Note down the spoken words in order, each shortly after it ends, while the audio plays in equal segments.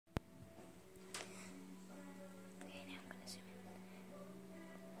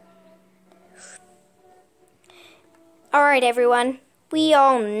Alright everyone, we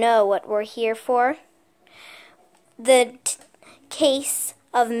all know what we're here for. The case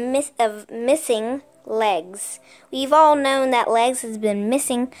of missing Legs. We've all known that Legs has been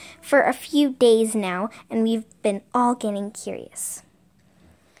missing for a few days now, and we've been all getting curious.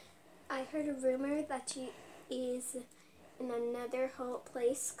 I heard a rumor that she is in another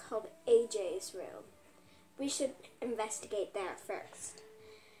place called AJ's room. We should investigate there first.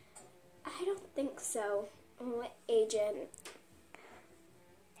 I don't think so. Agent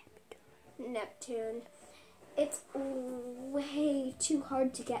Neptune. It's way too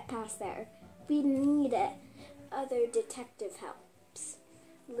hard to get past there. We need it. Other detective helps.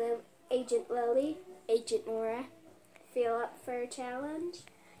 Agent Lily, Agent Nora, feel up for a challenge?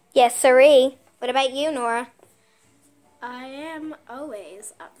 Yes, sirree. What about you, Nora? I am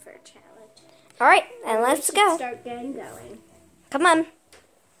always up for a challenge. Alright, then let's go. Start getting going. Come on.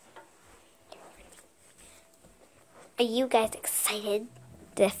 Are you guys excited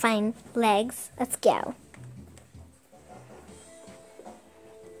to find Legs? Let's go.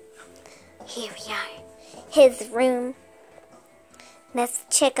 Here we are. His room. Let's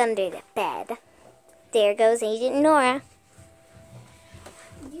check under the bed. There goes Agent Nora.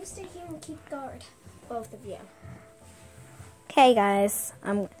 You stay here and keep guard. Both of you. Okay, guys.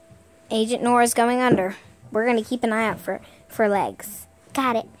 Agent Nora's going under. We're going to keep an eye out for Legs.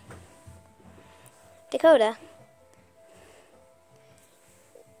 Got it. Dakota.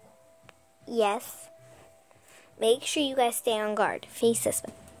 Yes. Make sure you guys stay on guard. Face this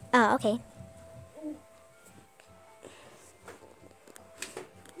way. Oh, okay.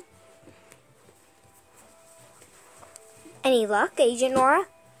 Any luck, Agent Nora?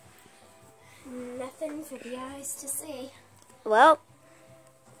 Nothing for the eyes to see. Well,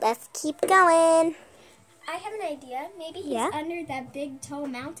 let's keep going. I have an idea. Maybe he's under that big tall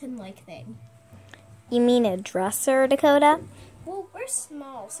mountain-like thing. You mean a dresser, Dakota? Well, we're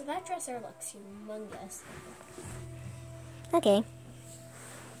small, so that dresser looks humongous. Okay.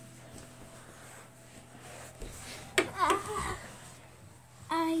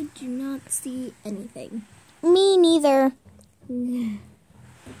 I do not see anything. Me neither.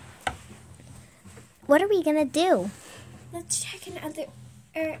 What are we gonna do? Let's check in other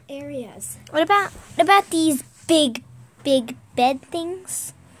areas. What about these big bed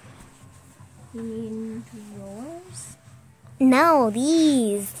things? You mean drawers? No,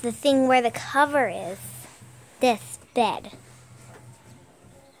 these. The thing where the cover is. This bed.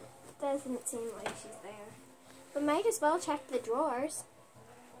 Doesn't seem like she's there. We might as well check the drawers.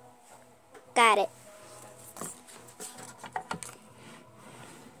 Got it.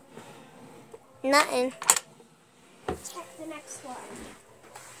 Nothing. Check the next one.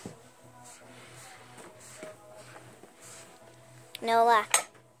 No luck.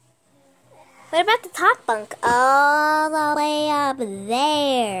 What about the top bunk? All the way up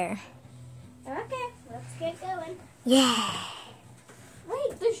there. Okay, let's get going. Yeah.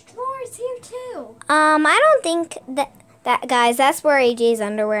 Wait, there's drawers here too. I don't think that guys, that's where AJ's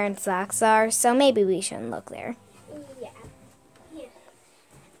underwear and socks are, so maybe we shouldn't look there. Yeah.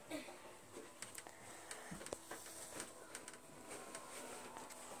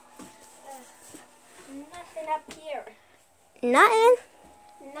 Nothing up here. Nothing?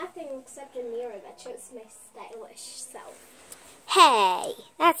 Nothing except a mirror that shows my stylish self. Hey,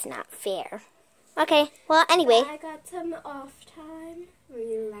 that's not fair. Okay, well, anyway. I got some off time.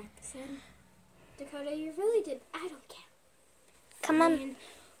 Relaxing. Dakota, you really did. I don't care. Come on.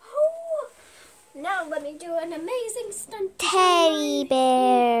 Oh, now let me do an amazing stunt. Teddy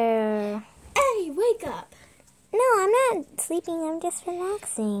bear. Hey, wake up. No, I'm not sleeping. I'm just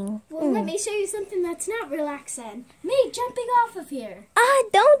relaxing. Well, let me show you something that's not relaxing. Me jumping off of here.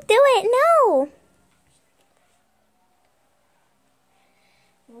 Don't do it. No.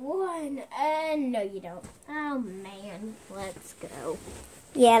 One, and no, you don't. Oh, man. Let's go.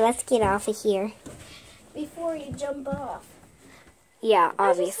 Yeah, let's get off of here. Before you jump off. Yeah,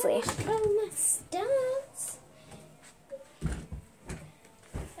 obviously. I just want to show my stunts.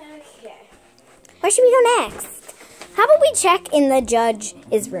 Okay. Where should we go next? How about we check in the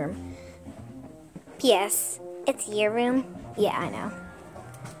judge's room? P.S. It's your room? Yeah, I know.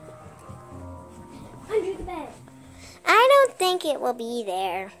 Under the bed. I don't think it will be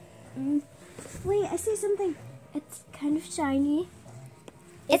there. Wait, I see something. It's kind of shiny.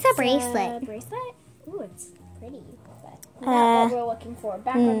 It's a bracelet. A bracelet? Ooh, it's pretty. But not what we're looking for.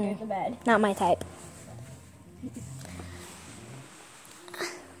 Back under the bed. Not my type.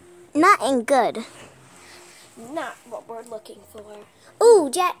 Nothing good. Not what we're looking for. Ooh,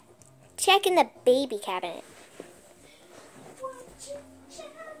 Jack, check in the baby cabinet.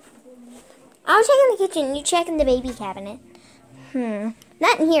 I'll check in the kitchen. You check in the baby cabinet.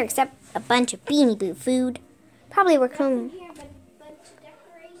 Not in here except a bunch of Beanie Boo food. Probably we're home. Here, but a bunch of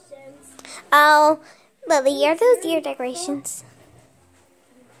decorations. Oh, Lily, are those your decorations?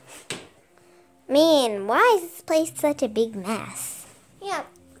 Man, why is this place such a big mess? Yeah,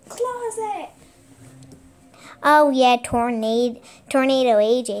 closet. Oh yeah, Tornado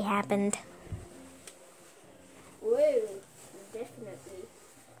AJ happened. Whoa, definitely.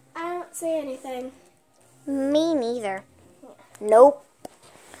 I don't see anything. Me neither. Nope.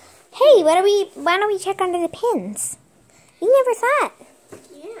 Hey, why don't we check under the pins? We never thought.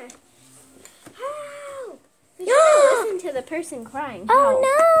 Yeah. Help! We should have listened to the person crying.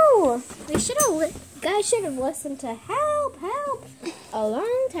 Oh We should have. Guys should have listened to help a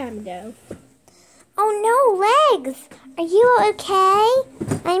long time ago. no! Oh no, Legs! Are you okay?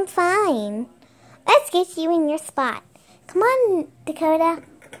 I'm fine. Let's get you in your spot. Come on, Dakota.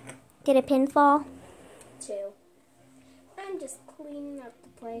 Did a pin fall? 2. I'm just cleaning up the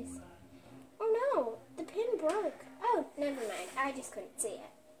place. Oh no, the pin broke. Oh, never mind. I just couldn't see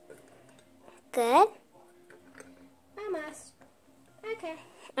it. Good. Almost. Okay.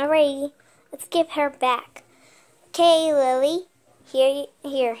 Alrighty, let's give her back. Okay, Lily.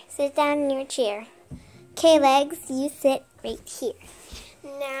 Here. Sit down in your chair. Okay, Legs, you sit right here.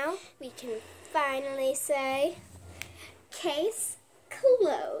 Now we can finally say, case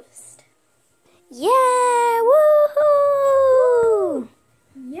closed. Yeah! Woohoo!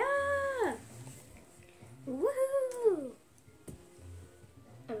 Yeah! Woohoo!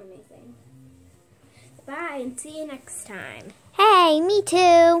 I'm amazing. Bye and see you next time. Hey, me too.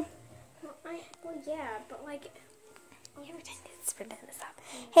 Well, yeah, but like,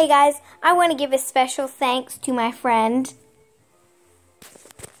 Hey guys, I want to give a special thanks to my friend.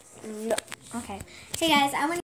 No. Okay. Hey guys, I want